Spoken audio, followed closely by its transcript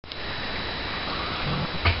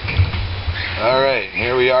Alright,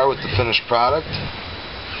 here we are with the finished product.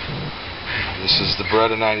 This is the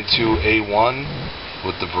Beretta 92A1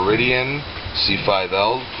 with the Viridian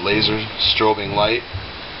C5L laser strobing light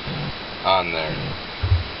on there.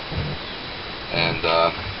 And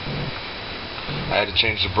I had to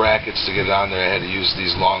change the brackets to get it on there. I had to use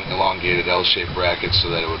these long elongated L-shaped brackets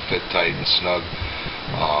so that it would fit tight and snug.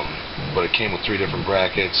 But it came with 3 different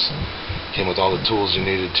brackets. Came with all the tools you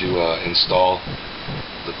needed to install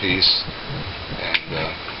the piece. And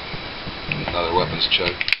another weapons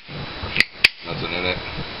check. Nothing in it.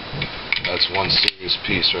 That's one serious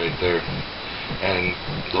piece right there. And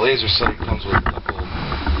the laser sight comes with a couple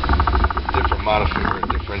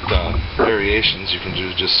different variations. You can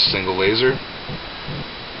do just single laser.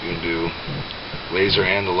 You can do laser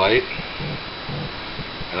and the light.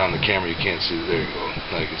 And on the camera you can't see. There you go.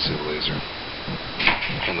 Now you can see the laser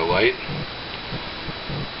and the light.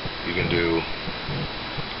 You can do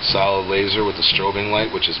solid laser with the strobing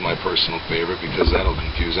light, which is my personal favorite because that'll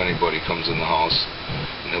confuse anybody who comes in the house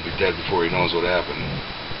and he'll be dead before he knows what happened.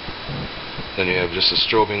 Then you have just a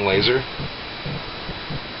strobing laser,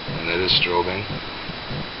 and that is strobing.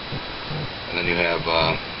 And then you have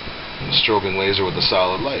a strobing laser with a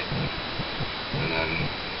solid light, and then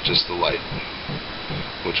just the light,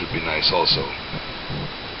 which would be nice also.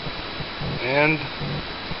 And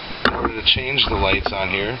in order to change the lights on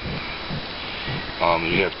here,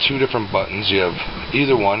 you have 2 different buttons. You have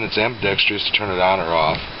either one. It's ambidextrous to turn it on or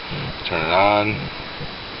off. Turn it on,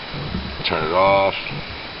 turn it off,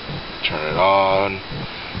 turn it on,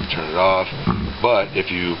 turn it off. But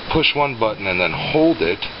if you push one button and then hold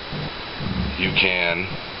it, you can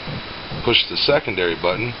push the secondary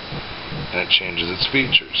button and it changes its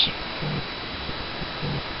features.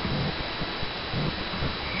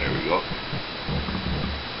 There we go.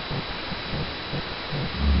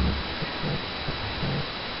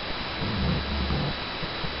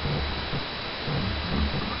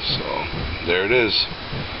 So, there it is.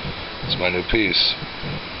 It's my new piece.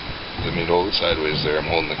 Let me hold it sideways there. I'm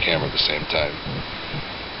holding the camera at the same time.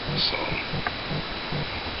 So,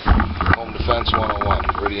 Home Defense 101,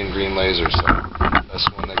 Viridian green laser. So, best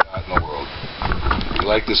one they got in the world. If you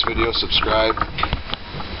like this video, subscribe,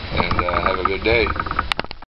 and have a good day.